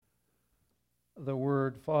the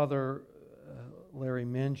Word. Father, Larry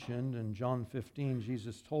mentioned in John 15,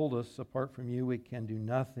 Jesus told us, apart from you, we can do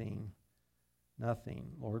nothing. Nothing.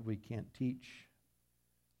 Lord, we can't teach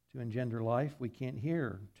to engender life. We can't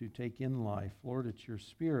hear to take in life. Lord, it's your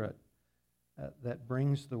Spirit that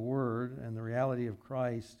brings the Word and the reality of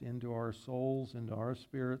Christ into our souls, into our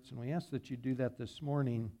spirits. And we ask that you do that this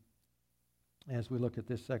morning as we look at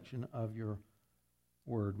this section of your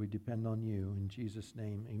Word. We depend on you. In Jesus'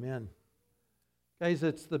 name, amen. Guys,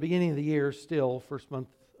 it's the beginning of the year still, first month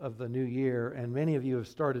of the new year, and many of you have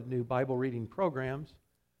started new Bible reading programs,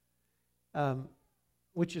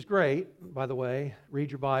 which is great, by the way.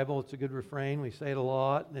 Read your Bible. It's a good refrain. We say it a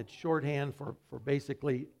lot, and it's shorthand for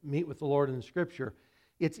basically meet with the Lord in Scripture.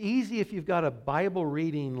 It's easy if you've got a Bible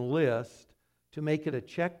reading list to make it a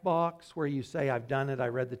checkbox where you say, I've done it, I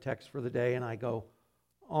read the text for the day, and I go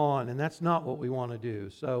on. And that's not what we want to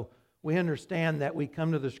do. So we understand that we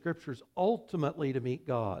come to the Scriptures ultimately to meet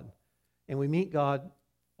God. And we meet God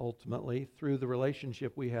ultimately through the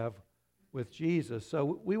relationship we have with Jesus.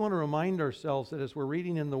 So we want to remind ourselves that as we're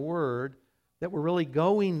reading in the Word, that we're really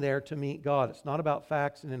going there to meet God. It's not about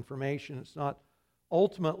facts and information. It's not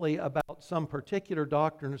ultimately about some particular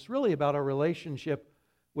doctrine. It's really about our relationship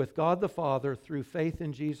with God the Father through faith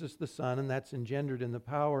in Jesus the Son, and that's engendered in the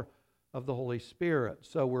power of the Holy Spirit.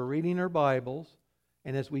 So we're reading our Bibles,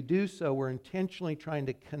 and as we do so, we're intentionally trying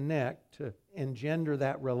to connect, to engender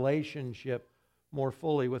that relationship more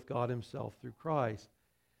fully with God Himself through Christ.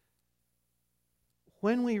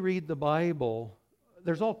 When we read the Bible,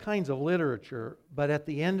 there's all kinds of literature, but at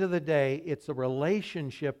the end of the day, it's a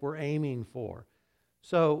relationship we're aiming for.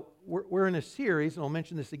 So we're in a series, and I'll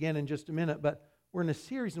mention this again in just a minute, but we're in a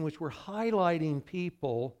series in which we're highlighting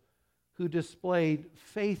people who displayed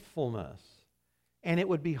faithfulness. And it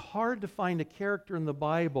would be hard to find a character in the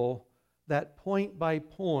Bible that point by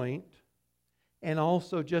point, and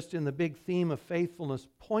also just in the big theme of faithfulness,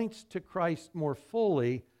 points to Christ more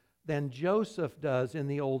fully than Joseph does in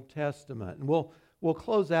the Old Testament. And we'll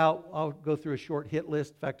close out. I'll go through a short hit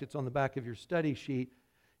list. In fact, it's on the back of your study sheet,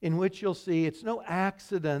 in which you'll see it's no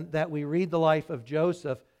accident that we read the life of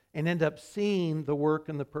Joseph and end up seeing the work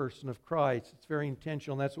and the person of Christ. It's very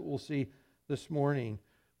intentional, and that's what we'll see this morning.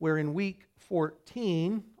 We're in week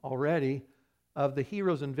 14 already of the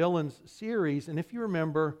Heroes and Villains series, and if you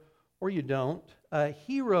remember, or you don't,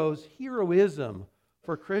 heroism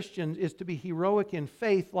for Christians is to be heroic in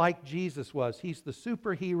faith like Jesus was. He's the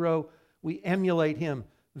superhero. We emulate Him.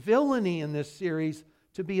 Villainy in this series,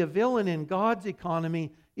 to be a villain in God's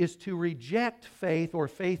economy, is to reject faith or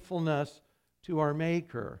faithfulness to our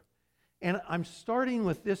Maker. And I'm starting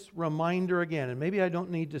with this reminder again, and maybe I don't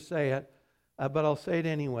need to say it, but I'll say it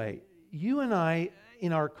anyway. You and I,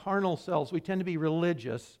 in our carnal selves, we tend to be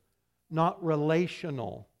religious, not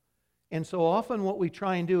relational. And so often what we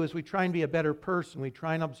try and do is we try and be a better person. We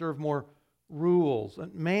try and observe more rules.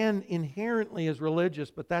 And man inherently is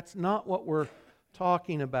religious, but that's not what we're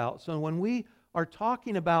talking about. So when we are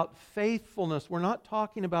talking about faithfulness, we're not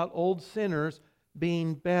talking about old sinners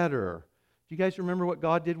being better. Do you guys remember what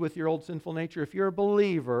God did with your old sinful nature? If you're a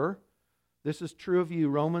believer, this is true of you,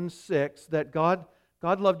 Romans 6, that God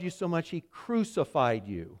loved you so much He crucified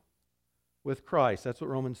you with Christ. That's what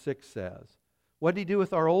Romans 6 says. What did He do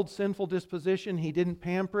with our old sinful disposition? He didn't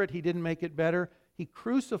pamper it. He didn't make it better. He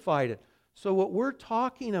crucified it. So what we're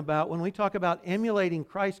talking about when we talk about emulating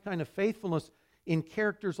Christ's kind of faithfulness in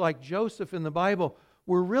characters like Joseph in the Bible,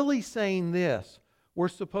 we're really saying this. We're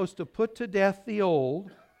supposed to put to death the old,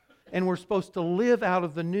 and we're supposed to live out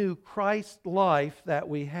of the new Christ life that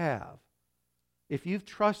we have. If you've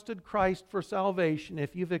trusted Christ for salvation,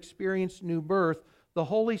 if you've experienced new birth, the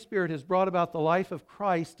Holy Spirit has brought about the life of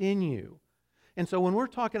Christ in you. And so when we're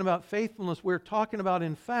talking about faithfulness, we're talking about,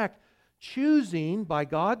 in fact, choosing by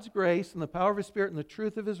God's grace and the power of His Spirit and the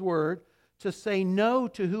truth of His Word to say no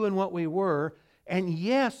to who and what we were and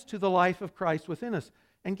yes to the life of Christ within us.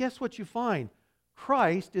 And guess what you find?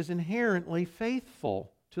 Christ is inherently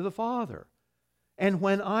faithful to the Father. And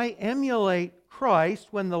when I emulate Christ,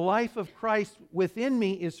 when the life of Christ within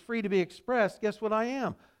me is free to be expressed, guess what I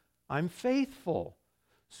am? I'm faithful.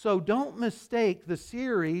 So don't mistake the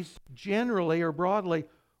series generally or broadly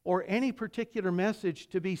or any particular message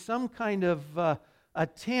to be some kind of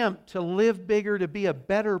attempt to live bigger, to be a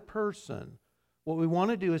better person. What we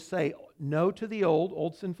want to do is say no to the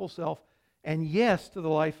old sinful self, and yes to the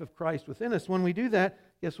life of Christ within us. When we do that,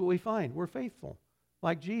 guess what we find? We're faithful,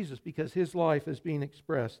 like Jesus, because His life is being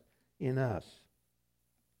expressed in us.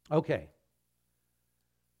 Okay.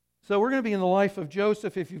 So we're going to be in the life of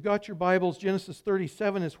Joseph. If you've got your Bibles, Genesis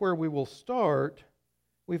 37 is where we will start.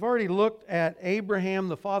 We've already looked at Abraham,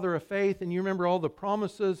 the father of faith, and you remember all the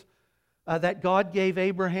promises that God gave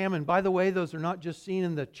Abraham. And by the way, those are not just seen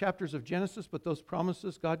in the chapters of Genesis, but those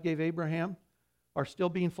promises God gave Abraham are still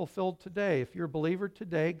being fulfilled today. If you're a believer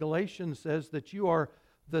today, Galatians says that you are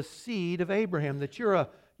the seed of Abraham, that you're a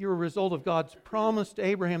result of God's promise to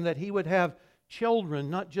Abraham that he would have children,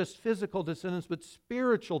 not just physical descendants, but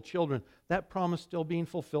spiritual children. That promise still being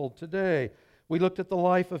fulfilled today. We looked at the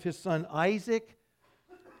life of his son Isaac.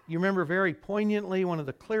 You remember very poignantly one of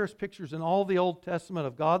the clearest pictures in all the Old Testament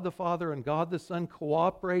of God the Father and God the Son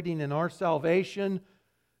cooperating in our salvation.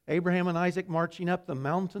 Abraham and Isaac marching up the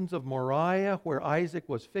mountains of Moriah, where Isaac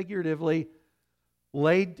was figuratively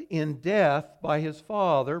laid in death by his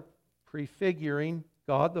father, prefiguring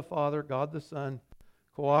God the Father, God the Son,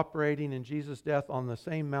 cooperating in Jesus' death on the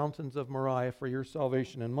same mountains of Moriah for your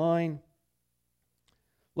salvation and mine.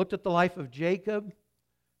 Looked at the life of Jacob.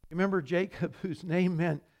 Remember Jacob, whose name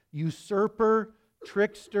meant usurper,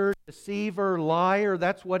 trickster, deceiver, liar.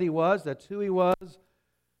 That's what he was. That's who he was.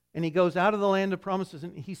 And he goes out of the land of promises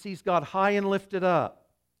and he sees God high and lifted up.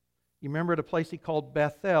 You remember at a place he called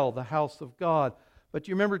Bethel, the house of God. But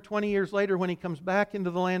you remember 20 years later when he comes back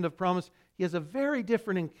into the land of promise, he has a very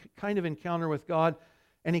different kind of encounter with God.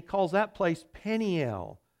 And he calls that place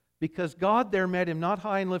Peniel, because God there met him not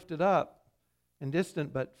high and lifted up and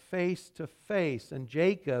distant, but face to face. And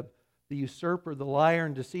Jacob, the usurper, the liar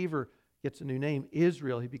and deceiver, gets a new name,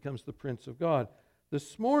 Israel. He becomes the Prince of God.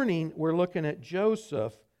 This morning we're looking at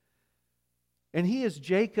Joseph, and he is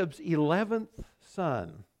Jacob's 11th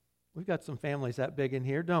son. We've got some families that big in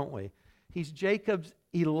here, don't we? He's Jacob's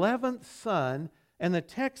 11th son, and the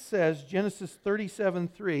text says, Genesis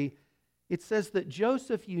 37:3, it says that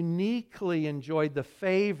Joseph uniquely enjoyed the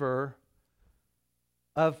favor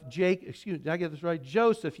of Jacob. Excuse me, did I get this right?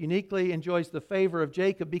 Joseph uniquely enjoys the favor of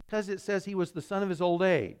Jacob because it says he was the son of his old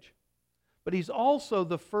age. But he's also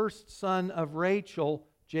the first son of Rachel,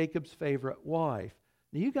 Jacob's favorite wife.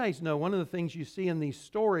 Now you guys know one of the things you see in these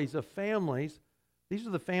stories of families, these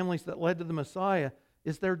are the families that led to the Messiah,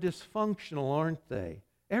 is they're dysfunctional, aren't they?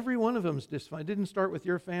 Every one of them is dysfunctional. It didn't start with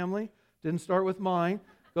your family, didn't start with mine,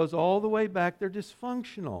 goes all the way back. They're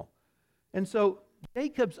dysfunctional. And so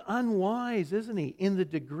Jacob's unwise, isn't he, in the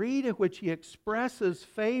degree to which he expresses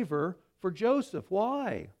favor for Joseph.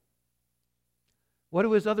 Why? What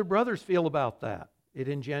do his other brothers feel about that? It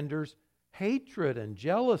engenders hatred and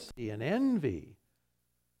jealousy and envy.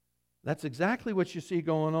 That's exactly what you see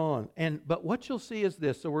going on. But what you'll see is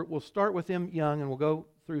this. So we'll start with him young and we'll go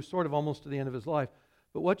through sort of almost to the end of his life.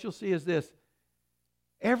 But what you'll see is this.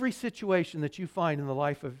 Every situation that you find in the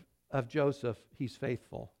life of Joseph, he's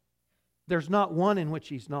faithful. There's not one in which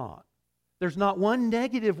he's not. There's not one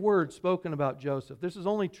negative word spoken about Joseph. This is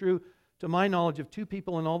only true, to my knowledge, of two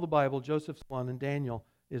people in all the Bible. Joseph's one and Daniel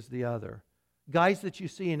is the other. Guys that you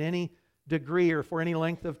see in any degree or for any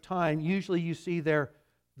length of time, usually you see their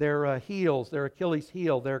heels, their Achilles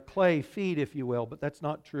heel, their clay feet, if you will, but that's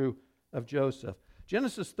not true of Joseph.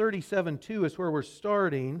 Genesis 37:2 is where we're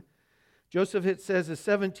starting. Joseph, it says, is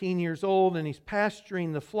 17 years old, and he's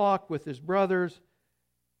pasturing the flock with his brothers.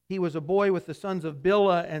 He was a boy with the sons of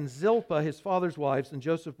Bilhah and Zilpah, his father's wives, and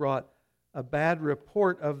Joseph brought a bad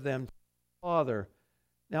report of them to his father.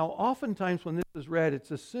 Now, oftentimes when this is read,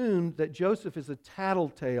 it's assumed that Joseph is a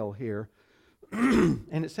tattletale here,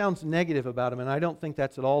 and it sounds negative about him, and I don't think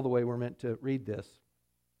that's at all the way we're meant to read this.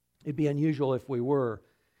 It'd be unusual if we were.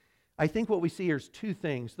 I think what we see here is two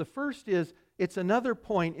things. The first is, it's another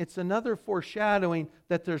point, it's another foreshadowing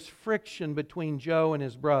that there's friction between Joe and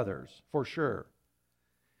his brothers, for sure.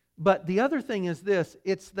 But the other thing is this,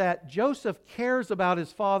 it's that Joseph cares about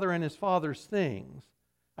his father and his father's things.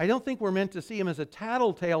 I don't think we're meant to see him as a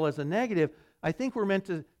tattletale, as a negative. I think we're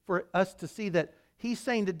meant for us to see that he's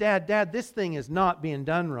saying to Dad, Dad, this thing is not being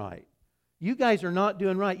done right. You guys are not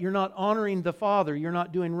doing right. You're not honoring the father. You're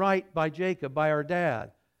not doing right by Jacob, by our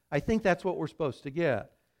dad. I think that's what we're supposed to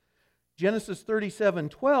get. Genesis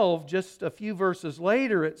 37:12, just a few verses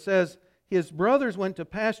later, it says, his brothers went to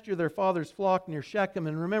pasture their father's flock near Shechem.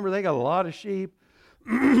 And remember, they got a lot of sheep,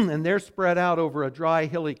 and they're spread out over a dry,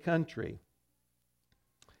 hilly country.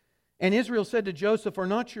 And Israel said to Joseph, are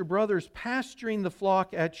not your brothers pasturing the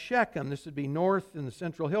flock at Shechem? This would be north in the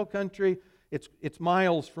central hill country. It's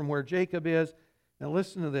miles from where Jacob is. Now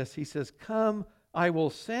listen to this. He says, come, I will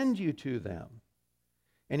send you to them.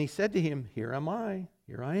 And he said to him, here am I,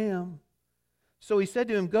 here I am. So he said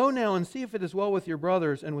to him, go now and see if it is well with your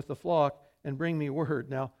brothers and with the flock, and bring me word.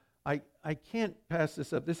 Now, I can't pass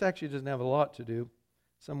this up. This actually doesn't have a lot to do, in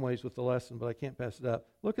some ways, with the lesson, but I can't pass it up.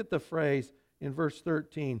 Look at the phrase in verse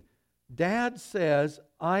 13. Dad says,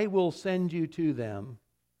 I will send you to them.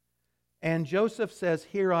 and Joseph says,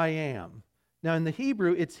 "Here I am." Now in the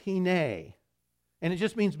Hebrew, it's hine, and it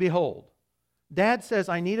just means behold. Dad says,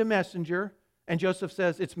 "I need a messenger," and Joseph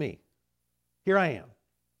says, "It's me. Here I am."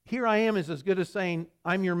 Here I am is as good as saying,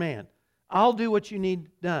 "I'm your man. I'll do what you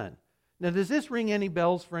need done." Now, does this ring any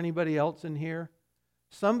bells for anybody else in here?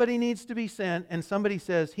 Somebody needs to be sent, and somebody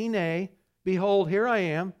says, "Hine, behold, here I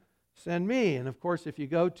am, send me." And of course, if you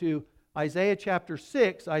go to Isaiah chapter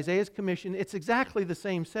 6, Isaiah's commission, it's exactly the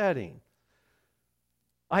same setting.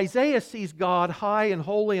 Isaiah sees God high and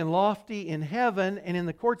holy and lofty in heaven, and in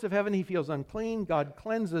the courts of heaven he feels unclean. God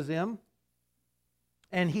cleanses him.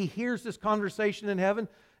 And he hears this conversation in heaven,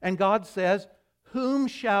 and God says, "Whom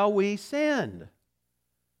shall we send?"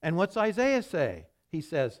 And what's Isaiah say? He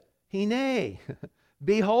says, "Hine,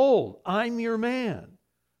 behold, I'm your man."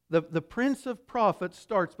 The Prince of Prophets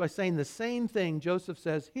starts by saying the same thing Joseph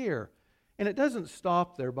says here. And it doesn't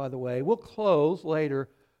stop there, by the way. We'll close later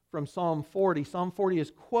from Psalm 40. Psalm 40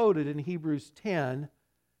 is quoted in Hebrews 10.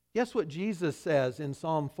 Guess what Jesus says in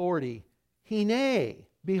Psalm 40? "Hine,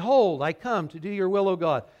 behold, I come to do your will, O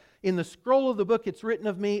God. In the scroll of the book it's written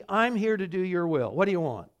of me, I'm here to do your will." What do you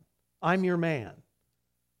want? I'm your man.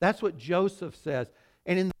 That's what Joseph says.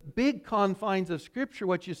 And in the big confines of Scripture,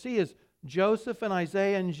 what you see is Joseph and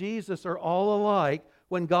Isaiah and Jesus are all alike.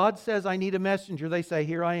 When God says, "I need a messenger," they say,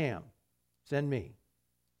 "Here I am. Send me."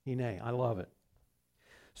 Hine, I love it.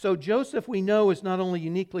 So Joseph, we know, is not only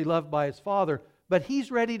uniquely loved by his father, but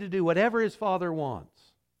he's ready to do whatever his father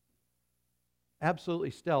wants.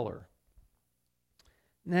 Absolutely stellar.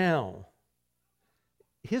 Now,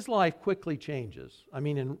 his life quickly changes. I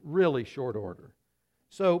mean, in really short order.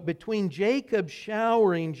 So between Jacob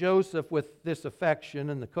showering Joseph with this affection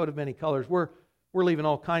and the coat of many colors, we're leaving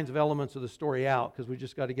all kinds of elements of the story out because we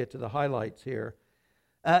just got to get to the highlights here.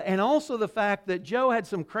 And also the fact that Joe had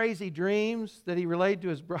some crazy dreams that he relayed to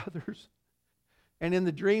his brothers. And in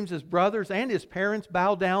the dreams, his brothers and his parents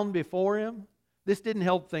bow down before him. This didn't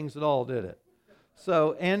help things at all, did it?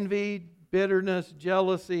 So envy, bitterness,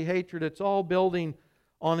 jealousy, hatred, it's all building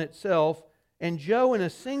on itself. And Joe in a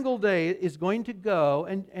single day is going to go,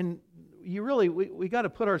 and you really, we got to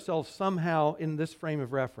put ourselves somehow in this frame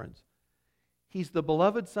of reference. He's the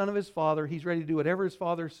beloved son of his father. He's ready to do whatever his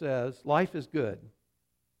father says. Life is good.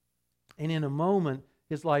 And in a moment,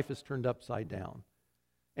 his life is turned upside down.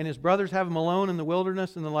 And his brothers have him alone in the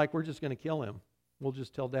wilderness, and they're like, "We're just going to kill him. We'll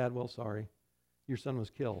just tell Dad, well, sorry, your son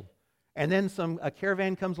was killed." And then a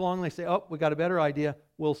caravan comes along, and they say, "Oh, we got a better idea.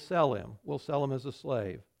 We'll sell him. We'll sell him as a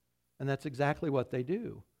slave." And that's exactly what they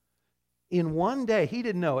do. In one day, he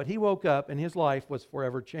didn't know it. He woke up, and his life was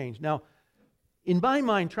forever changed. Now, in my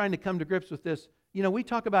mind, trying to come to grips with this, we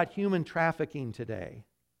talk about human trafficking today.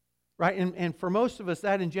 Right? And for most of us,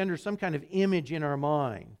 that engenders some kind of image in our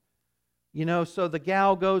mind. So the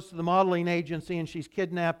gal goes to the modeling agency and she's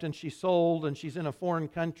kidnapped and she's sold and she's in a foreign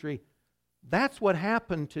country. That's what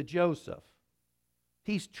happened to Joseph.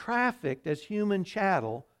 He's trafficked as human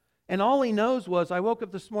chattel, and all he knows was, "I woke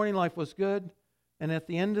up this morning, life was good, and at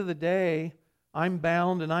the end of the day, I'm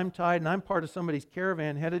bound and I'm tied and I'm part of somebody's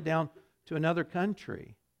caravan headed down to another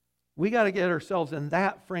country." We got to get ourselves in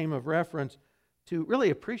that frame of reference to really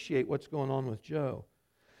appreciate what's going on with Joe.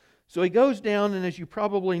 So he goes down, and as you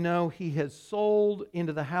probably know, he has sold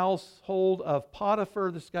into the household of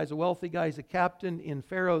Potiphar. This guy's a wealthy guy. He's a captain in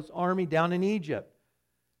Pharaoh's army down in Egypt.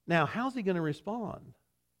 Now, how's he going to respond?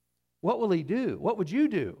 What will he do? What would you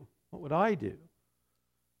do? What would I do?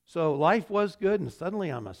 So life was good, and suddenly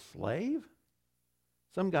I'm a slave?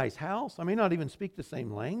 Some guy's house? I may not even speak the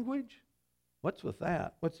same language. What's with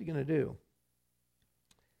that? What's he going to do?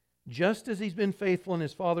 Just as he's been faithful in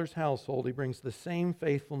his father's household, he brings the same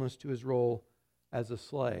faithfulness to his role as a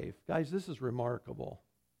slave. Guys, this is remarkable.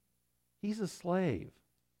 He's a slave.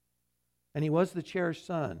 And he was the cherished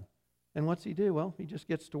son. And what's he do? Well, he just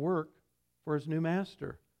gets to work for his new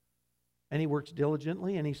master. And he works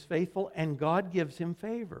diligently, and he's faithful, and God gives him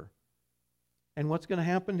favor. And what's going to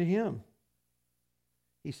happen to him?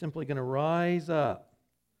 He's simply going to rise up.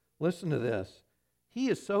 Listen to this. He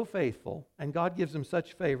is so faithful, and God gives him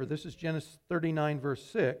such favor. This is Genesis 39, verse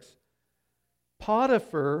 6.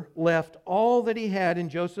 Potiphar left all that he had in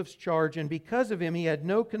Joseph's charge, and because of him, he had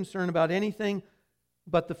no concern about anything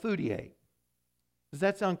but the food he ate. Does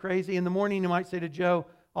that sound crazy? In the morning, you might say to Joe,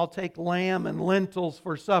 "I'll take lamb and lentils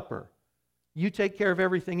for supper. You take care of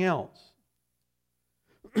everything else."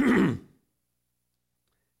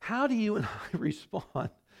 How do you and I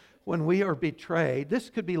respond when we are betrayed? This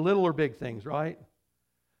could be little or big things, right?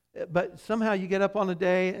 But somehow you get up on a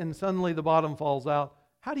day and suddenly the bottom falls out.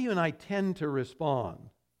 How do you and I tend to respond?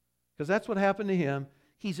 Because that's what happened to him.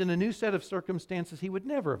 He's in a new set of circumstances he would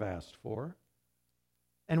never have asked for.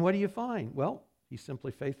 And what do you find? Well, he's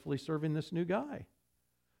simply faithfully serving this new guy.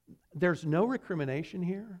 There's no recrimination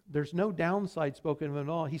here. There's no downside spoken of at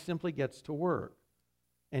all. He simply gets to work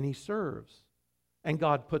and he serves. And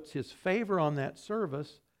God puts his favor on that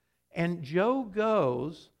service. And Joe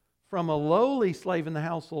goes from a lowly slave in the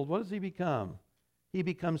household. What does he become? He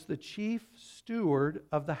becomes the chief steward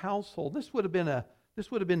of the household. This would have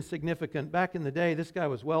been significant. Back in the day, this guy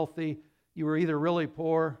was wealthy. You were either really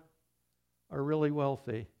poor or really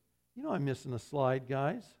wealthy. You know I'm missing a slide,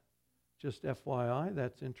 guys. Just FYI,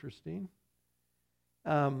 that's interesting.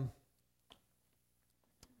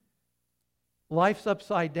 Life's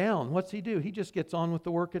upside down. What's he do? He just gets on with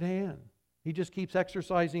the work at hand. He just keeps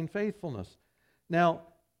exercising faithfulness. Now,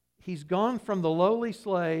 he's gone from the lowly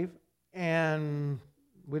slave, and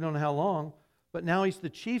we don't know how long, but now he's the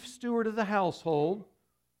chief steward of the household.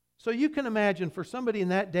 So you can imagine for somebody in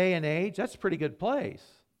that day and age, that's a pretty good place.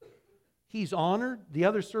 He's honored. The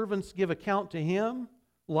other servants give account to him.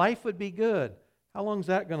 Life would be good. How long is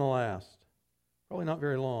that going to last? Probably not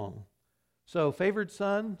very long. So favored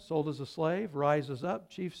son, sold as a slave, rises up,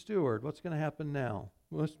 chief steward. What's going to happen now?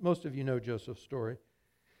 Most of you know Joseph's story.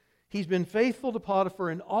 He's been faithful to Potiphar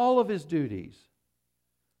in all of his duties,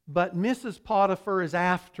 but Mrs. Potiphar is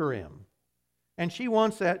after him. And she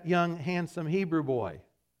wants that young, handsome Hebrew boy.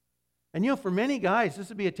 And you know, for many guys, this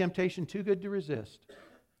would be a temptation too good to resist.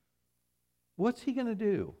 What's he going to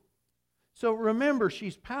do? So remember,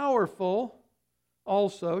 she's powerful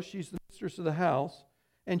also. She's the mistress of the house.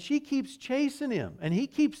 And she keeps chasing him. And he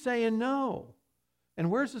keeps saying no. And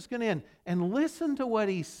where's this going to end? And listen to what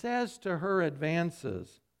he says to her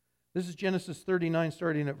advances. This is Genesis 39,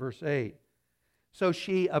 starting at verse 8. So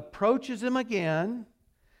she approaches him again.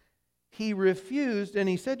 He refused, and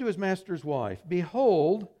he said to his master's wife,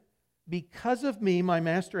 "Behold, because of me, my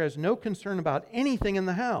master has no concern about anything in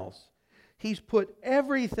the house. He's put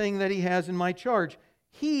everything that he has in my charge.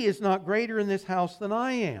 He is not greater in this house than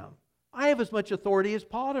I am. I have as much authority as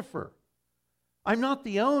Potiphar. I'm not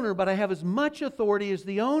the owner, but I have as much authority as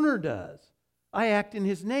the owner does. I act in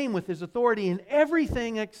his name with his authority in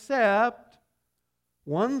everything except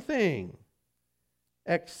one thing.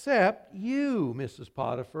 Except you, Mrs.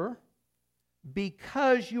 Potiphar,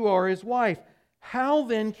 because you are his wife. How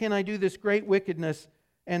then can I do this great wickedness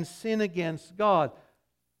and sin against God?"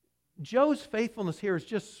 Joe's faithfulness here is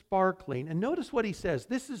just sparkling. And notice what he says.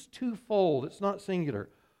 This is twofold. It's not singular.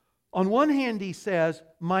 On one hand, he says,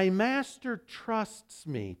 "My master trusts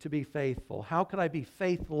me to be faithful. How could I be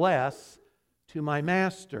faithless to my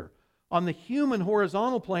master?" On the human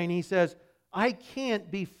horizontal plane, he says, "I can't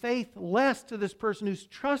be faithless to this person who's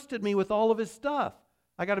trusted me with all of his stuff.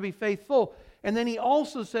 I got to be faithful." And then he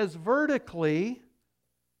also says vertically,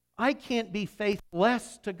 "I can't be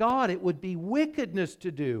faithless to God. It would be wickedness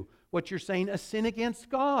to do what you're saying, a sin against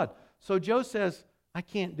God." So Joe says, I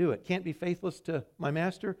can't do it. Can't be faithless to my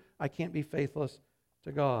master. I can't be faithless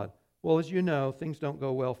to God. Well, as you know, things don't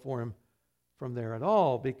go well for him from there at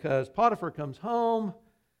all, because Potiphar comes home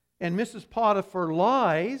and Mrs. Potiphar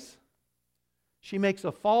lies. She makes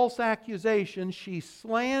a false accusation. She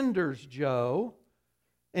slanders Joe.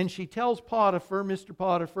 And she tells Potiphar, "Mr.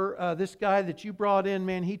 Potiphar, this guy that you brought in,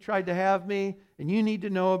 man, he tried to have me, and you need to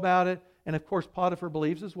know about it." And of course, Potiphar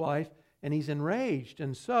believes his wife, and he's enraged.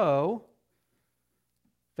 And so,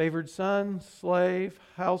 favored son, slave,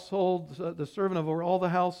 household, the servant over all the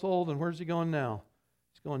household, and where's he going now?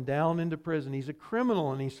 He's going down into prison. He's a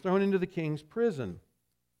criminal, and he's thrown into the king's prison.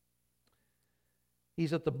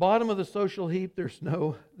 He's at the bottom of the social heap. There's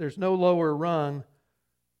no lower rung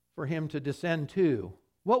for him to descend to.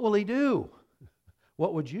 What will he do?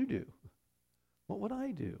 What would you do? What would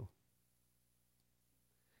I do?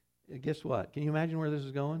 Guess what? Can you imagine where this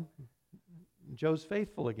is going? Joe's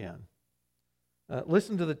faithful again.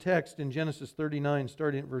 Listen to the text in Genesis 39,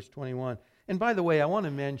 starting at verse 21. And by the way, I want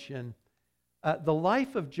to mention, the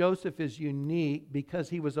life of Joseph is unique because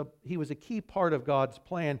he was a key part of God's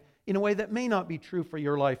plan in a way that may not be true for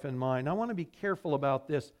your life and mine. I want to be careful about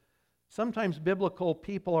this. Sometimes biblical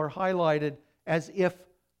people are highlighted as if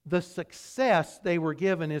the success they were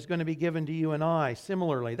given is going to be given to you and I.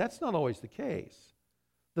 Similarly, that's not always the case.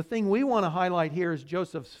 The thing we want to highlight here is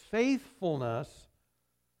Joseph's faithfulness,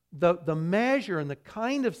 the measure and the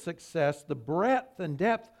kind of success, the breadth and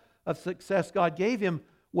depth of success God gave him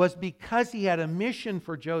was because he had a mission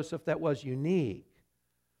for Joseph that was unique.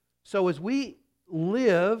 So as we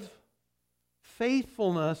live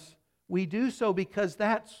faithfulness, we do so because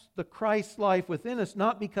that's the Christ life within us,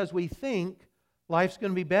 not because we think life's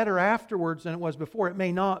going to be better afterwards than it was before. It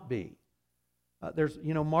may not be.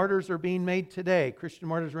 Martyrs are being made today, Christian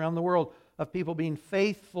martyrs around the world, of people being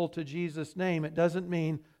faithful to Jesus' name. It doesn't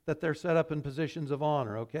mean that they're set up in positions of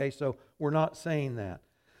honor, okay? So we're not saying that.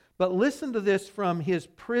 But listen to this from his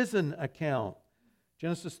prison account.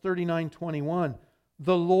 Genesis 39:21.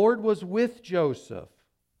 The Lord was with Joseph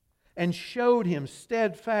and showed him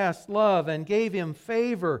steadfast love and gave him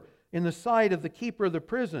favor in the sight of the keeper of the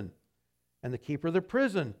prison. And the keeper of the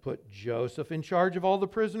prison put Joseph in charge of all the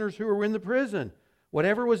prisoners who were in the prison.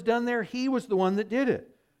 Whatever was done there, he was the one that did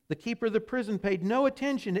it. The keeper of the prison paid no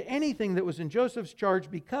attention to anything that was in Joseph's charge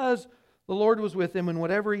because the Lord was with him, and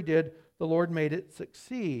whatever he did, the Lord made it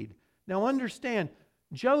succeed. Now understand,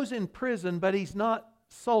 Joe's in prison, but he's not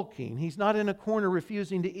sulking. He's not in a corner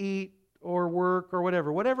refusing to eat or work or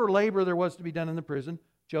whatever. Whatever labor there was to be done in the prison,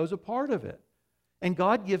 Joe's a part of it. And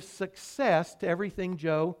God gives success to everything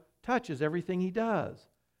Joe touches, everything he does.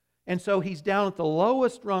 And so he's down at the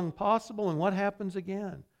lowest rung possible, and what happens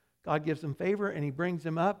again? God gives him favor, and he brings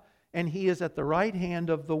him up, and he is at the right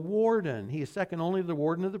hand of the warden. He is second only to the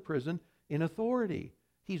warden of the prison in authority.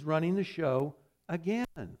 He's running the show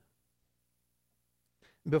again.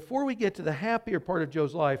 Before we get to the happier part of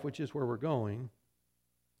Joe's life, which is where we're going,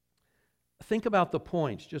 think about the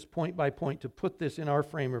points, just point by point, to put this in our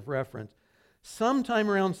frame of reference. Sometime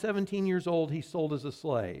around 17 years old, he sold as a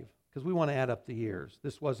slave, because we want to add up the years.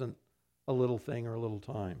 This wasn't a little thing or a little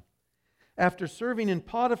time. After serving in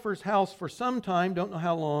Potiphar's house for some time, don't know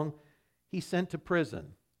how long, he's sent to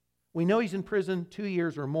prison. We know he's in prison 2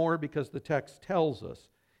 years or more because the text tells us.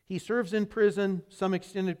 He serves in prison some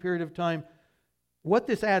extended period of time. What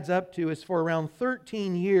this adds up to is for around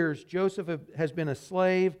 13 years, Joseph has been a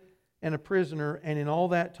slave and a prisoner, and in all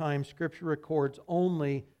that time, Scripture records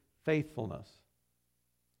only faithfulness.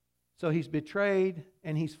 So he's betrayed,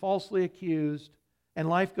 and he's falsely accused, and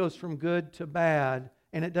life goes from good to bad,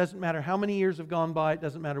 and it doesn't matter how many years have gone by, it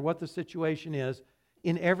doesn't matter what the situation is.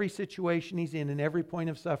 In every situation he's in every point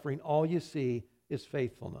of suffering, all you see is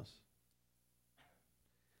faithfulness.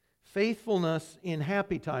 Faithfulness in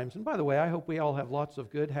happy times. And by the way, I hope we all have lots of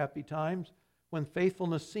good, happy times when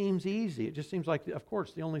faithfulness seems easy. It just seems like, of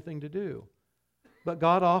course, the only thing to do. But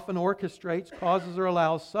God often orchestrates, causes, or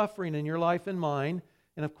allows suffering in your life and mine.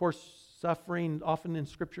 And of course, suffering, often in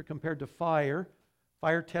Scripture compared to fire.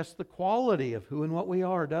 Fire tests the quality of who and what we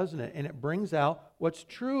are, doesn't it? And it brings out what's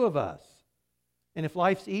true of us. And if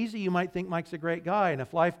life's easy, you might think Mike's a great guy. And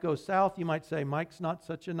if life goes south, you might say, Mike's not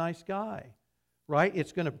such a nice guy. Right?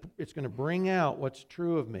 It's going to bring out what's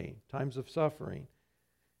true of me, times of suffering.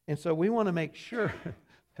 And so we want to make sure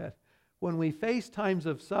that when we face times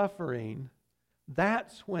of suffering,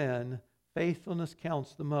 that's when faithfulness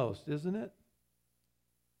counts the most, isn't it?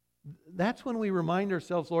 That's when we remind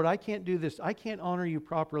ourselves, Lord, I can't do this. I can't honor you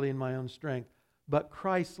properly in my own strength, but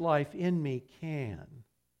Christ's life in me can.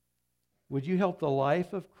 Would you help the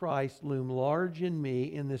life of Christ loom large in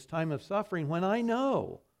me in this time of suffering when I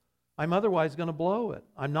know I'm otherwise going to blow it?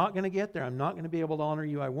 I'm not going to get there. I'm not going to be able to honor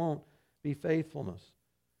you. I won't be faithfulness.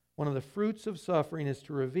 One of the fruits of suffering is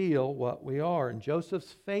to reveal what we are. And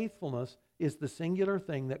Joseph's faithfulness is the singular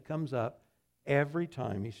thing that comes up every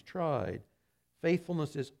time he's tried.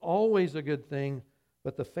 Faithfulness is always a good thing,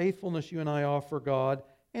 but the faithfulness you and I offer God,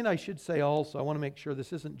 and I should say also, I want to make sure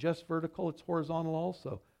this isn't just vertical, it's horizontal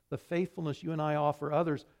also. The faithfulness you and I offer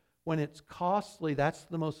others, when it's costly, that's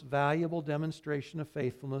the most valuable demonstration of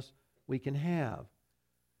faithfulness we can have.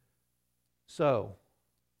 So,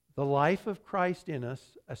 the life of Christ in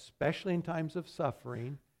us, especially in times of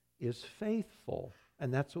suffering, is faithful.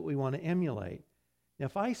 And that's what we want to emulate. Now,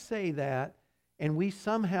 if I say that, and we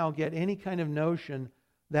somehow get any kind of notion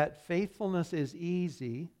that faithfulness is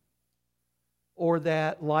easy, or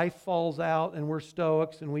that life falls out and we're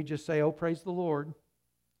stoics and we just say, oh, praise the Lord.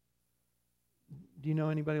 Do you know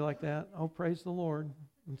anybody like that? Oh, praise the Lord.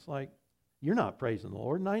 It's like, you're not praising the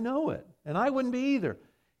Lord, and I know it. And I wouldn't be either.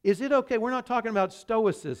 Is it okay? We're not talking about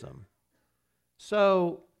stoicism.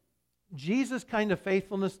 So, Jesus' kind of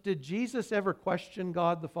faithfulness, did Jesus ever question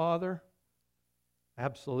God the Father?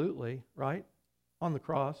 Absolutely, right? On the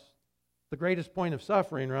cross. The greatest point of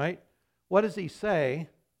suffering, right? What does he say?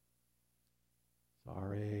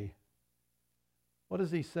 Sorry. What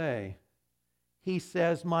does he say? He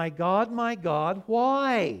says, my God,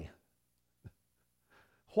 why?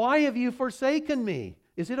 Why have you forsaken me?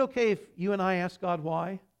 Is it okay if you and I ask God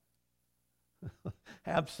why?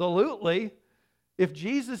 Absolutely. If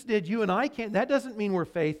Jesus did, you and I can't. That doesn't mean we're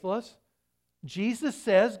faithless. Jesus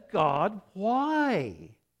says, God,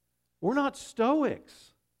 why? We're not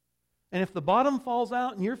stoics. And if the bottom falls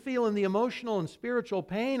out and you're feeling the emotional and spiritual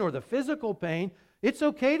pain or the physical pain, it's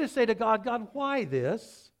okay to say to God, God, why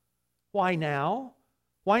this? Why now?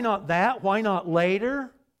 Why not that? Why not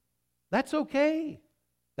later? That's okay.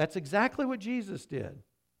 That's exactly what Jesus did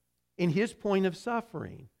in his point of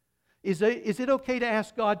suffering. Is it okay to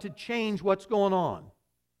ask God to change what's going on?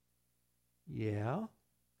 Yeah,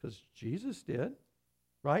 because Jesus did,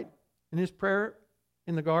 right? In his prayer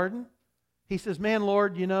in the garden, he says, man,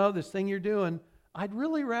 Lord, this thing you're doing, I'd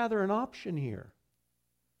really rather an option here.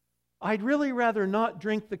 I'd really rather not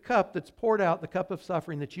drink the cup that's poured out, the cup of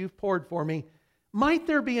suffering that you've poured for me. Might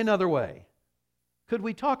there be another way? Could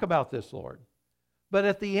we talk about this, Lord? But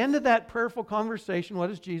at the end of that prayerful conversation, what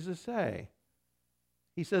does Jesus say?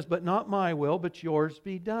 He says, but not my will, but yours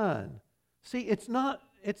be done. See, it's not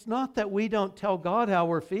that we don't tell God how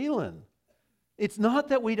we're feeling. It's not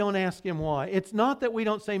that we don't ask him why. It's not that we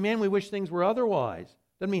don't say, man, we wish things were otherwise.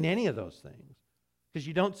 Doesn't mean any of those things. Because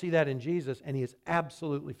you don't see that in Jesus, and he is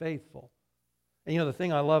absolutely faithful. And the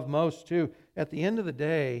thing I love most too, at the end of the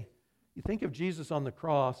day, you think of Jesus on the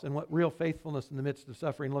cross and what real faithfulness in the midst of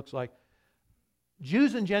suffering looks like.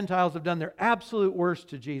 Jews and Gentiles have done their absolute worst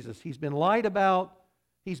to Jesus. He's been lied about,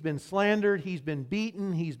 he's been slandered, he's been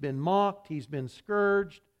beaten, he's been mocked, he's been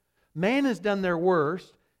scourged. Man has done their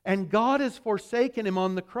worst, and God has forsaken him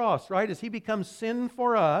on the cross, right? As he becomes sin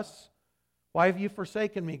for us. Why have you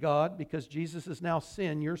forsaken me, God? Because Jesus is now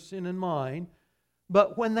sin, your sin and mine.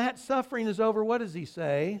 But when that suffering is over, what does he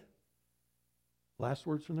say? Last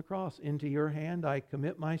words from the cross, into your hand I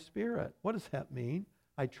commit my spirit. What does that mean?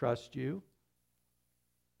 I trust you.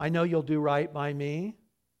 I know you'll do right by me.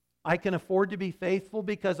 I can afford to be faithful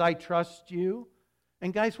because I trust you.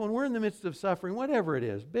 And guys, when we're in the midst of suffering, whatever it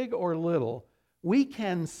is, big or little, we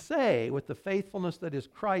can say with the faithfulness that is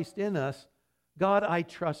Christ in us, God, I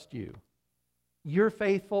trust you. You're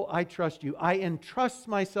faithful, I trust you. I entrust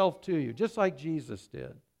myself to you, just like Jesus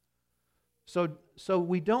did. So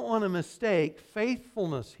we don't want to mistake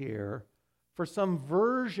faithfulness here for some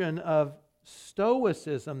version of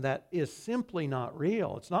stoicism that is simply not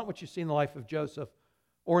real. It's not what you see in the life of Joseph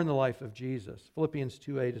or in the life of Jesus. Philippians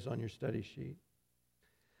 2:8 is on your study sheet.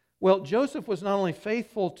 Well, Joseph was not only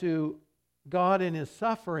faithful to God in his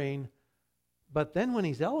suffering, but then when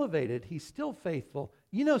he's elevated, he's still faithful.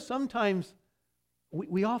 Sometimes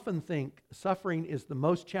we often think suffering is the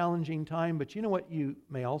most challenging time, but you know what you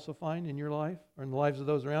may also find in your life or in the lives of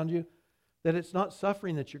those around you? That it's not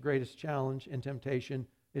suffering that's your greatest challenge and temptation,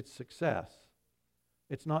 it's success.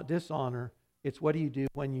 It's not dishonor, it's what do you do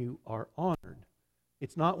when you are honored.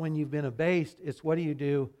 It's not when you've been abased, it's what do you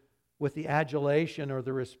do with the adulation or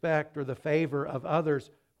the respect or the favor of others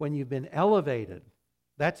when you've been elevated.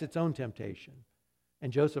 That's its own temptation.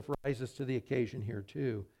 And Joseph rises to the occasion here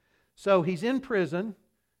too. So he's in prison,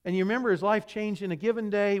 and you remember his life changed in a given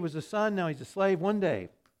day. He was a son, now he's a slave one day.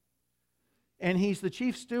 And he's the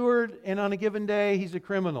chief steward, and on a given day, he's a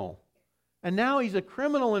criminal. And now he's a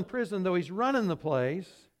criminal in prison, though he's running the place.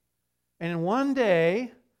 And in one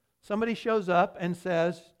day, somebody shows up and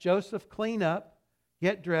says, Joseph, clean up,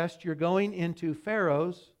 get dressed. You're going into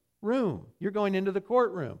Pharaoh's room. You're going into the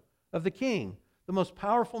courtroom of the king, the most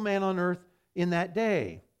powerful man on earth in that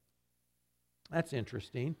day. That's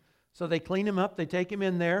interesting. So they clean him up, they take him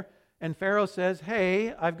in there, and Pharaoh says,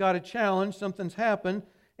 hey, I've got a challenge, something's happened,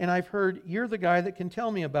 and I've heard you're the guy that can tell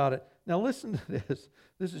me about it. Now listen to this.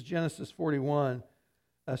 This is Genesis 41,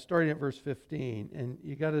 starting at verse 15, and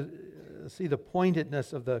you got to see the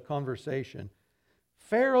pointedness of the conversation.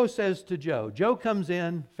 Pharaoh says to Joe comes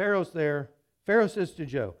in, Pharaoh's there, Pharaoh says to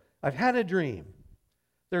Joe, I've had a dream.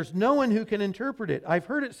 There's no one who can interpret it. I've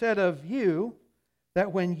heard it said of you,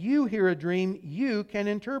 that when you hear a dream, you can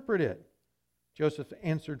interpret it. Joseph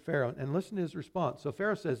answered Pharaoh, and listen to his response. So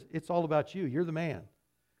Pharaoh says, it's all about you. You're the man.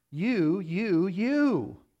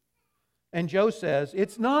 You. And Joe says,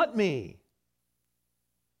 it's not me.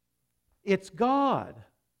 It's God.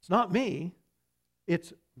 It's not me.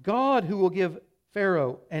 It's God who will give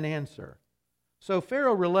Pharaoh an answer. So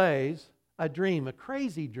Pharaoh relays a dream, a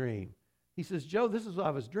crazy dream. He says, Joe, this is what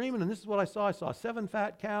I was dreaming, and this is what I saw. I saw 7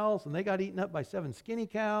 fat cows, and they got eaten up by 7 skinny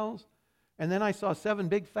cows. And then I saw 7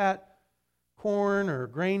 big fat corn or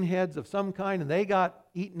grain heads of some kind, and they got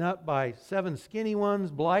eaten up by 7 skinny ones,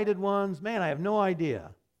 blighted ones. Man, I have no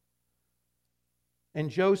idea. And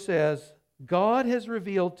Joe says, God has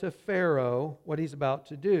revealed to Pharaoh what he's about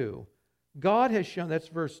to do. God has shown, that's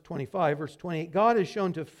verse 25, verse 28, God has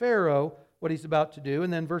shown to Pharaoh what he's about to do.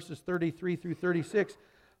 And then verses 33 through 36,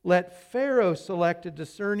 let Pharaoh select a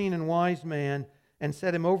discerning and wise man and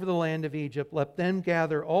set him over the land of Egypt. Let them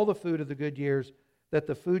gather all the food of the good years, that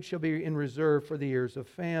the food shall be in reserve for the years of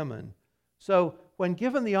famine. So when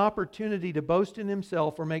given the opportunity to boast in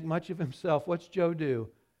himself or make much of himself, what's Joe do?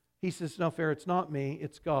 He says, no, Pharaoh, it's not me,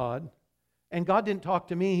 it's God. And God didn't talk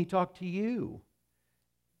to me, He talked to you.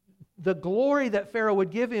 The glory that Pharaoh would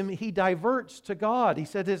give him, he diverts to God. He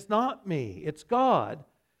said, it's not me, it's God.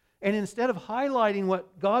 And instead of highlighting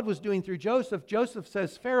what God was doing through Joseph, Joseph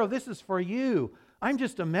says, Pharaoh, this is for you. I'm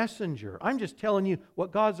just a messenger. I'm just telling you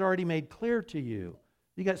what God's already made clear to you.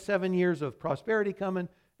 You got 7 years of prosperity coming,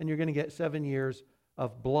 and you're going to get 7 years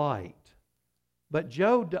of blight. But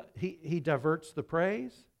he diverts the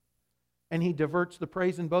praise, and he diverts the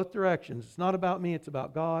praise in both directions. It's not about me, it's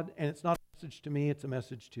about God, and it's not a message to me, it's a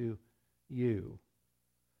message to you.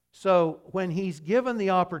 So when he's given the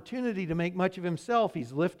opportunity to make much of himself,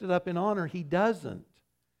 he's lifted up in honor. He doesn't.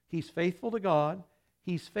 He's faithful to God.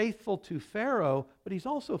 He's faithful to Pharaoh, but he's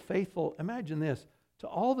also faithful, imagine this, to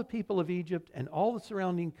all the people of Egypt and all the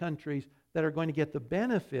surrounding countries that are going to get the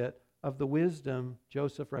benefit of the wisdom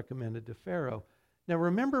Joseph recommended to Pharaoh. Now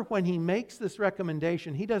remember, when he makes this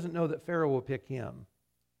recommendation, he doesn't know that Pharaoh will pick him.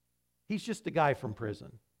 He's just a guy from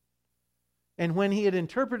prison. And when he had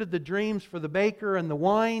interpreted the dreams for the baker and the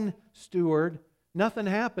wine steward, nothing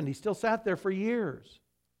happened. He still sat there for years.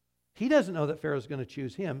 He doesn't know that Pharaoh's going to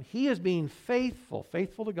choose him. He is being faithful,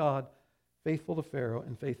 faithful to God, faithful to Pharaoh,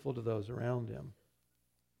 and faithful to those around him.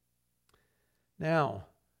 Now,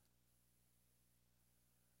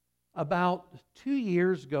 about 2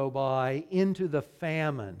 years go by into the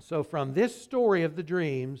famine. So from this story of the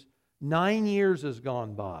dreams, 9 years has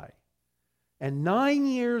gone by. And 9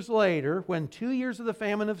 years later, when 2 years of the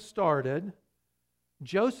famine have started,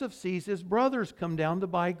 Joseph sees his brothers come down to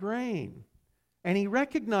buy grain. And he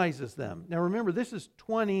recognizes them. Now remember, this is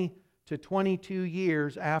 20 to 22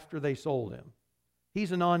 years after they sold him.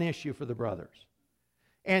 He's a non-issue for the brothers.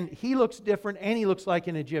 And he looks different, and he looks like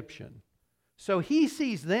an Egyptian. So he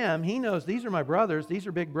sees them. He knows, these are my brothers. These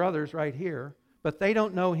are big brothers right here. But they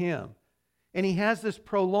don't know him. And he has this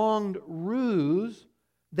prolonged ruse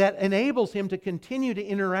that enables him to continue to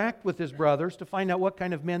interact with his brothers, to find out what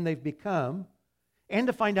kind of men they've become, and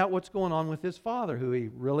to find out what's going on with his father, who he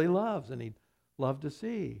really loves and he'd love to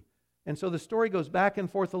see. And so the story goes back and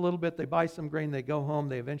forth a little bit. They buy some grain, they go home,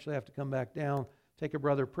 they eventually have to come back down, take a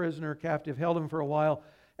brother prisoner, captive, held him for a while.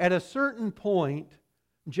 At a certain point,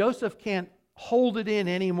 Joseph can't hold it in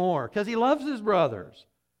anymore because he loves his brothers.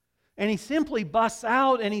 And he simply busts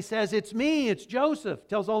out and he says, it's me, it's Joseph.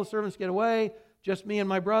 Tells all the servants, get away. Just me and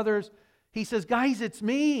my brothers. He says, guys, it's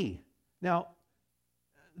me. Now,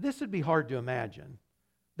 this would be hard to imagine.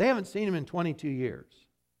 They haven't seen him in 22 years.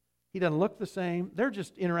 He doesn't look the same. They're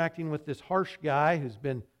just interacting with this harsh guy who's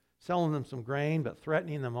been selling them some grain, but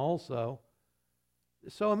threatening them also.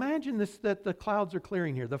 So imagine this, that the clouds are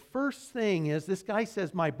clearing here. The first thing is, this guy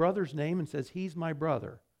says my brother's name and says, he's my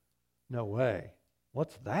brother. No way.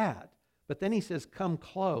 What's that? But then he says, come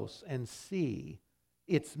close and see.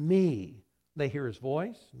 It's me. They hear his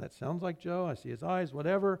voice. That sounds like Joe. I see his eyes,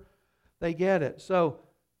 whatever. They get it. So,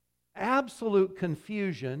 absolute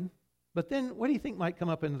confusion. But then, what do you think might come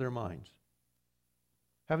up into their minds?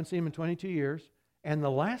 Haven't seen him in 22 years. And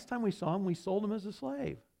the last time we saw him, we sold him as a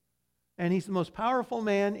slave. And he's the most powerful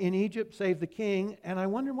man in Egypt, save the king. And I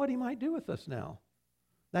wonder what he might do with us now.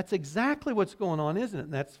 That's exactly what's going on, isn't it?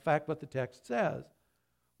 And that's in fact what the text says.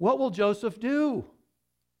 What will Joseph do?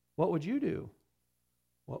 What would you do?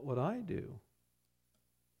 What would I do?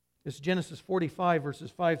 It's Genesis 45,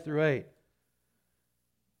 verses 5 through 8.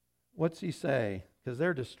 What's he say? Because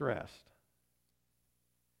they're distressed.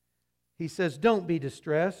 He says, don't be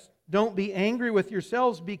distressed. Don't be angry with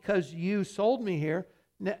yourselves because you sold me here.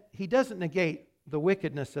 He doesn't negate the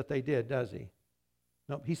wickedness that they did, does he?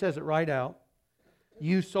 No, he says it right out.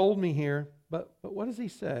 You sold me here. But what does he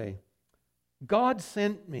say? God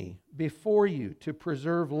sent me before you to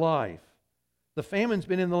preserve life. The famine's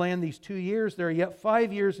been in the land these 2 years. There are yet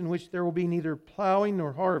 5 years in which there will be neither plowing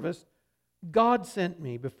nor harvest. God sent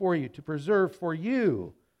me before you to preserve for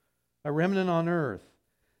you a remnant on earth,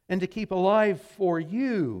 and to keep alive for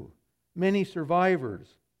you many survivors.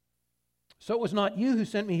 So it was not you who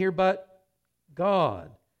sent me here, but God.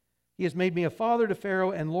 He has made me a father to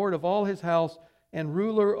Pharaoh and lord of all his house and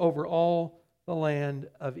ruler over all the land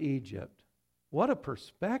of Egypt. What a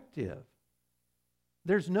perspective.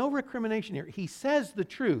 There's no recrimination here. He says the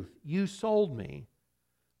truth. You sold me.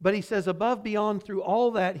 But he says above, beyond, through all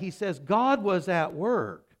that, he says God was at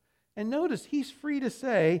work. And notice, he's free to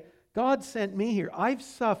say, God sent me here. I've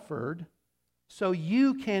suffered so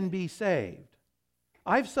you can be saved.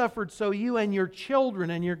 I've suffered so you and your children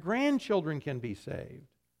and your grandchildren can be saved.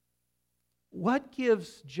 What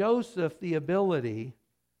gives Joseph the ability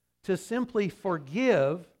to simply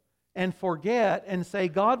forgive and forget and say,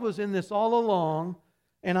 God was in this all along,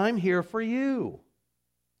 and I'm here for you?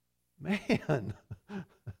 Man,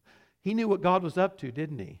 He knew what God was up to,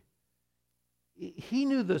 didn't he? He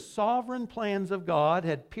knew the sovereign plans of God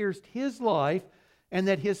had pierced his life and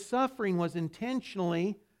that his suffering was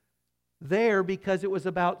intentionally there because it was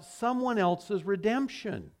about someone else's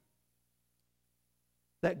redemption.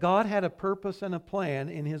 That God had a purpose and a plan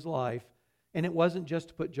in his life, and it wasn't just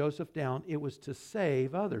to put Joseph down, it was to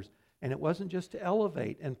save others. And it wasn't just to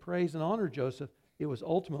elevate and praise and honor Joseph, it was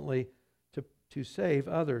ultimately to save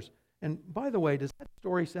others. And by the way, does that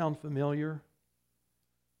story sound familiar?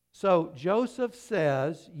 So Joseph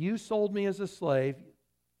says, you sold me as a slave.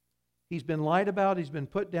 He's been lied about, he's been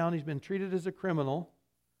put down, he's been treated as a criminal.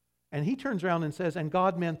 And he turns around and says, and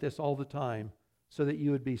God meant this all the time so that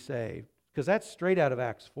you would be saved. Because that's straight out of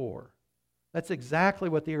Acts 4. That's exactly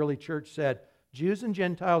what the early church said. Jews and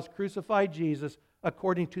Gentiles crucified Jesus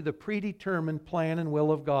according to the predetermined plan and will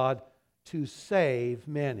of God to save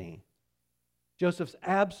many. Joseph's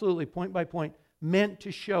absolutely, point by point, meant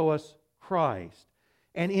to show us Christ.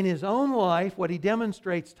 And in his own life, what he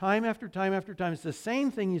demonstrates time after time after time is the same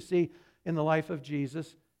thing you see in the life of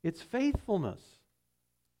Jesus. It's faithfulness.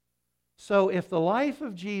 So if the life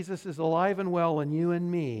of Jesus is alive and well in you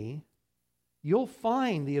and me, you'll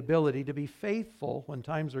find the ability to be faithful when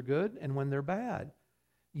times are good and when they're bad.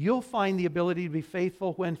 You'll find the ability to be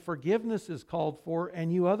faithful when forgiveness is called for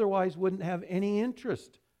and you otherwise wouldn't have any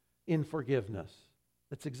interest in forgiveness.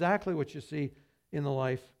 That's exactly what you see in the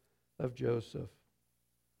life of Joseph.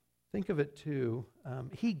 Think of it too.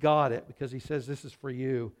 He got it because he says this is for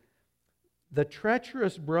you. The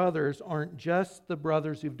treacherous brothers aren't just the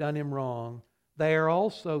brothers who've done him wrong. They are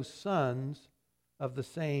also sons of the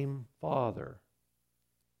same Father.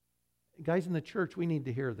 Guys in the church, we need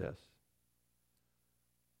to hear this.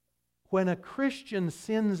 When a Christian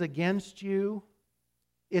sins against you,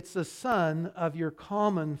 it's a son of your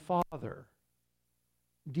common Father.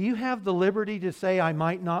 Do you have the liberty to say, I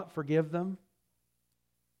might not forgive them?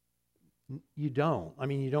 You don't. I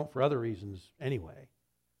mean, you don't for other reasons anyway.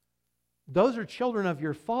 Those are children of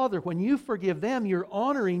your Father. When you forgive them, you're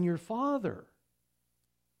honoring your Father.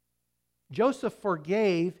 Joseph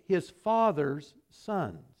forgave his father's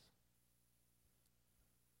sons.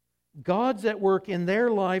 God's at work in their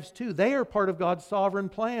lives too. They are part of God's sovereign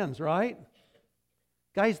plans, right?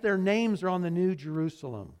 Guys, their names are on the New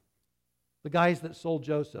Jerusalem. The guys that sold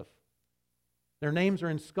Joseph. Their names are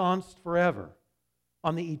ensconced forever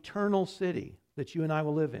on the eternal city that you and I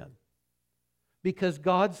will live in. Because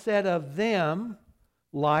God said of them,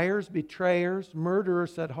 liars, betrayers,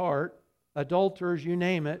 murderers at heart, adulterers, you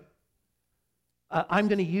name it, I'm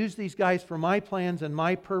going to use these guys for my plans and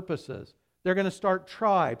my purposes. They're going to start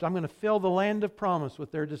tribes. I'm going to fill the land of promise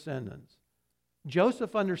with their descendants.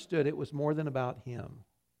 Joseph understood it was more than about him.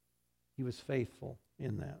 He was faithful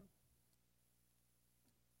in that.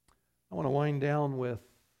 I want to wind down with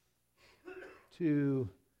two...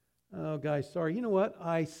 Oh, guys, sorry. You know what?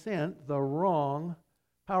 I sent the wrong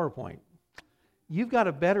PowerPoint. You've got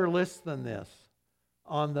a better list than this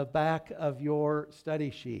on the back of your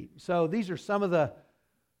study sheet. So these are some of the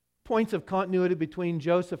points of continuity between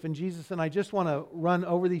Joseph and Jesus, and I just want to run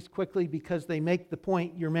over these quickly because they make the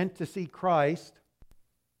point you're meant to see Christ.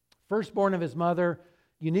 Firstborn of his mother,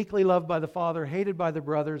 uniquely loved by the Father, hated by the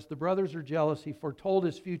brothers. The brothers are jealous. He foretold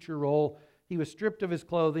his future role. He was stripped of his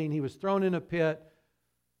clothing. He was thrown in a pit,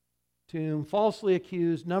 tomb, falsely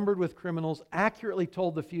accused, numbered with criminals, accurately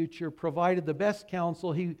told the future, provided the best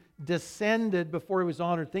counsel. He descended before he was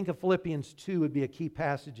honored. Think of Philippians 2 would be a key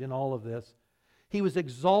passage in all of this. He was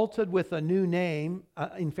exalted with a new name.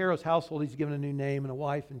 In Pharaoh's household, he's given a new name and a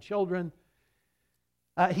wife and children.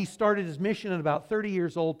 He started his mission at about 30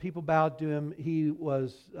 years old. People bowed to him. He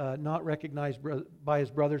was not recognized by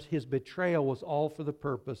his brothers. His betrayal was all for the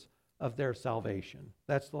purpose of their salvation.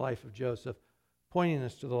 That's the life of Joseph, pointing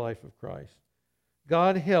us to the life of Christ.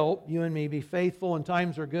 God help you and me be faithful when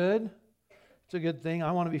times are good. It's a good thing.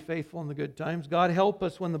 I want to be faithful in the good times. God help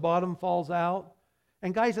us when the bottom falls out.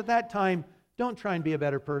 And guys, at that time, don't try and be a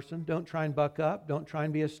better person. Don't try and buck up. Don't try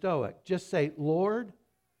and be a stoic. Just say, Lord,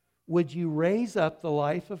 would you raise up the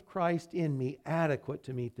life of Christ in me adequate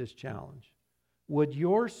to meet this challenge? Would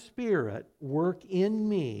your Spirit work in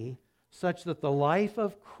me such that the life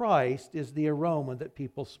of Christ is the aroma that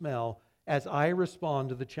people smell as I respond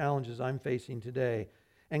to the challenges I'm facing today?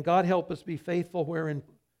 And God help us be faithful where in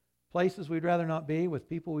places we'd rather not be, with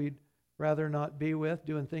people we'd rather not be with,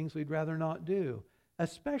 doing things we'd rather not do.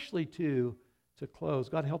 Especially to close,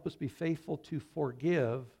 God help us be faithful to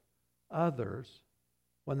forgive others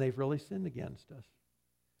when they've really sinned against us.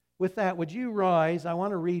 With that, would you rise? I want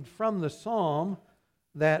to read from the psalm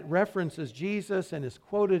that references Jesus and is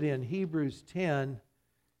quoted in Hebrews 10.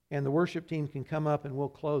 And the worship team can come up and we'll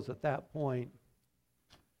close at that point.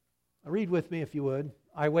 Read with me if you would.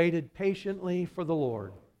 I waited patiently for the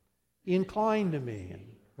Lord. He inclined to me and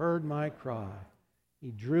heard my cry.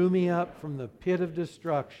 He drew me up from the pit of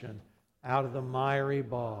destruction, out of the miry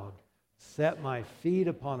bog, set my feet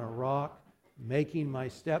upon a rock, making my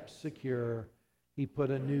steps secure. He put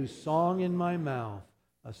a new song in my mouth,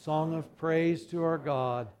 a song of praise to our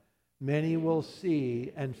God. Many will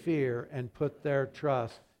see and fear and put their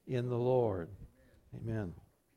trust in the Lord. Amen.